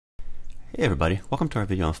Hey everybody, welcome to our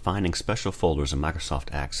video on finding special folders in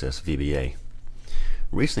Microsoft Access VBA.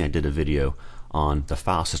 Recently I did a video on the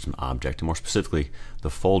file system object, and more specifically the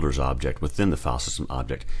folders object within the file system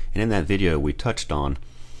object. And in that video we touched on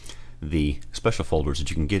the special folders that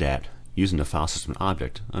you can get at using the file system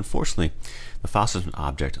object. Unfortunately, the file system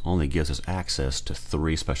object only gives us access to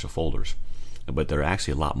 3 special folders, but there are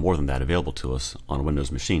actually a lot more than that available to us on a Windows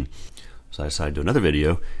machine. So I decided to do another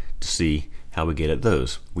video to see how we get at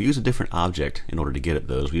those. We use a different object in order to get at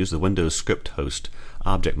those. We use the Windows script host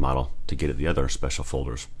object model to get at the other special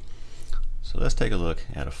folders. So let's take a look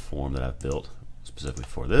at a form that I've built specifically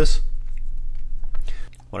for this.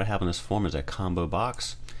 What I have in this form is a combo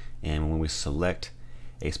box, and when we select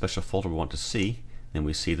a special folder we want to see, then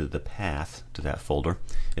we see that the path to that folder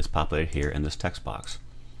is populated here in this text box.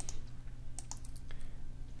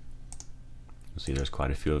 You see there's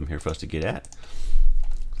quite a few of them here for us to get at.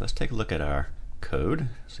 Let's take a look at our code,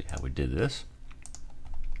 see how we did this.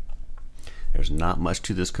 There's not much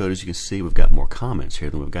to this code. As you can see, we've got more comments here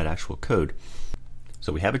than we've got actual code.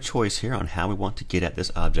 So we have a choice here on how we want to get at this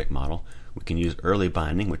object model. We can use early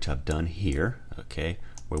binding, which I've done here, okay,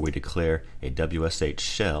 where we declare a WSH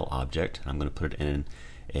shell object. I'm going to put it in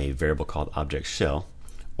a variable called object shell.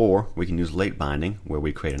 Or we can use late binding, where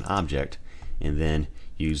we create an object and then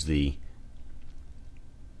use the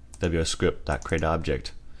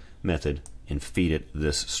WScript.createObject method and feed it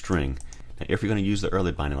this string. Now, if you're going to use the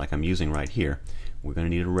early binding like I'm using right here, we're going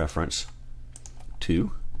to need a reference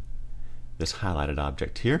to this highlighted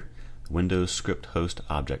object here, Windows script host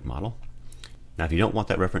object model. Now, if you don't want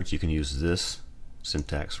that reference, you can use this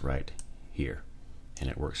syntax right here, and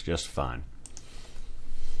it works just fine.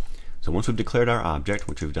 So once we've declared our object,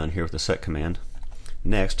 which we've done here with the set command,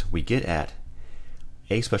 next we get at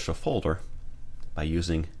a special folder by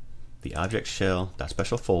using the object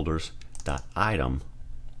shell.SpecialFolders.Item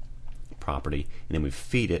property, and then we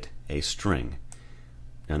feed it a string.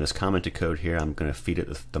 Now in this commented code here, I'm going to feed it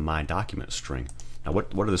the my document string. Now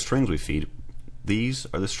what are the strings we feed? These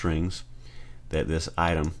are the strings that this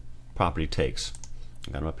item property takes.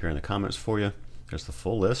 I've got them up here in the comments for you. There's the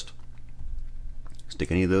full list. Stick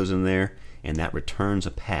any of those in there, and that returns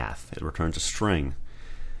a path. It returns a string.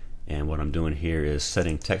 And what I'm doing here is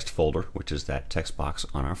setting text folder, which is that text box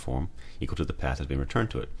on our form, equal to the path that's been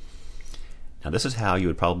returned to it. Now this is how you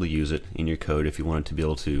would probably use it in your code if you wanted to be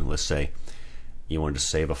able to, let's say, you wanted to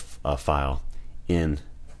save a file in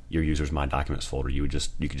your user's My Documents folder. You could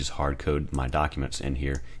just hard code My Documents in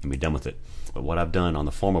here and be done with it. But what I've done on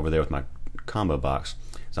the form over there with my combo box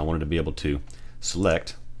is I wanted to be able to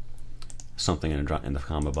select something in the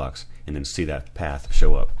combo box and then see that path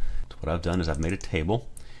show up. So what I've done is I've made a table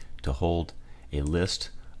to hold a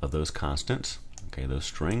list of those constants, okay, those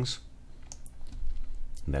strings.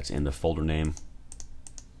 And that's in the folder name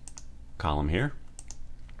column here.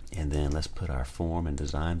 And then let's put our form and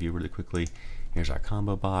design view really quickly. Here's our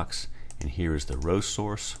combo box, and here is the row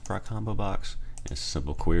source for our combo box. And it's a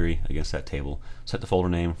simple query against that table. Set the folder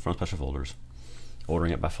name from special folders,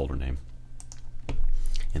 ordering it by folder name.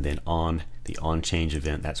 And then on the onChange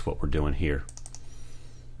event, that's what we're doing here.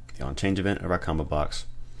 The onChange event of our combo box.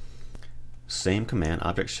 Same command,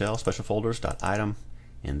 object shell SpecialFolders.Item,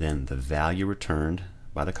 and then the value returned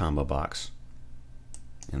by the combo box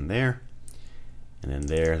in there, and then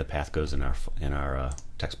there the path goes in our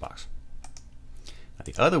text box. Now,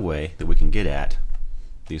 the other way that we can get at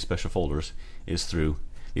these special folders is through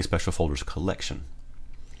the special folders collection.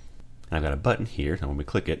 And I've got a button here, and when we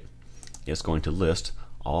click it, it's going to list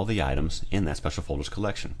all the items in that special folders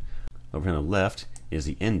collection. Over here on the left is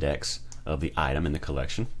the index of the item in the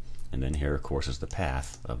collection. And then here, of course, is the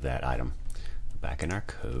path of that item. Back in our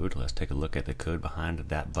code, let's take a look at the code behind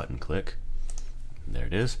that button click. There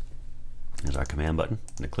it is. There's our command button.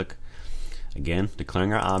 And to click again,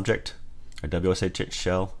 declaring our object, our WSH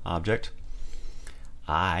shell object.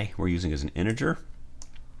 We're using as an integer,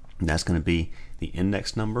 and that's going to be the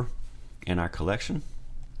index number in our collection.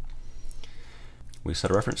 We set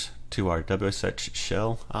a reference to our WSH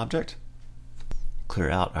shell object. Clear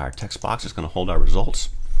out our text box. It's going to hold our results.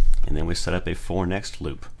 And then we set up a for next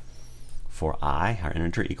loop. For I, our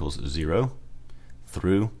integer, equals 0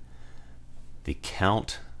 through the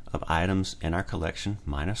count of items in our collection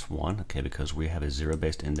minus 1, okay, because we have a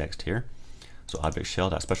 0-based indexed here. So object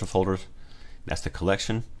shell.SpecialFolders, that's the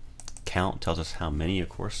collection. Count tells us how many, of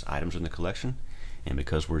course, items are in the collection. And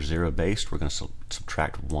because we're 0-based, we're going to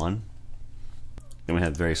subtract 1. Then we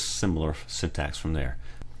have very similar syntax from there.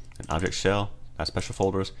 An object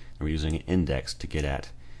shell.SpecialFolders, and we're using an index to get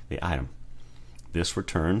at the item. This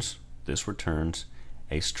returns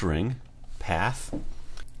a string path.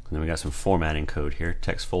 And then we got some formatting code here.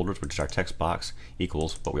 Text folders, which is our text box,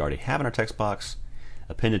 equals what we already have in our text box.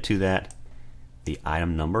 Appended to that, the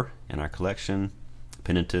item number in our collection.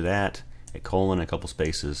 Appended to that, a colon, a couple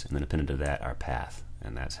spaces, and then appended to that, our path.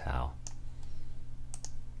 And that's how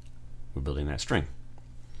we're building that string.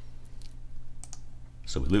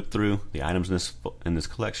 So we loop through the items in this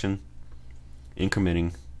collection,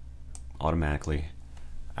 incrementing automatically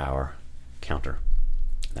our counter.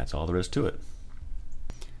 That's all there is to it.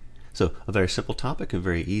 So a very simple topic and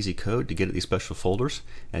very easy code to get at these special folders.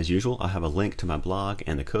 As usual, I'll have a link to my blog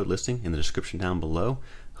and the code listing in the description down below.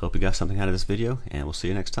 Hope you got something out of this video, and we'll see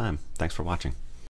you next time. Thanks for watching.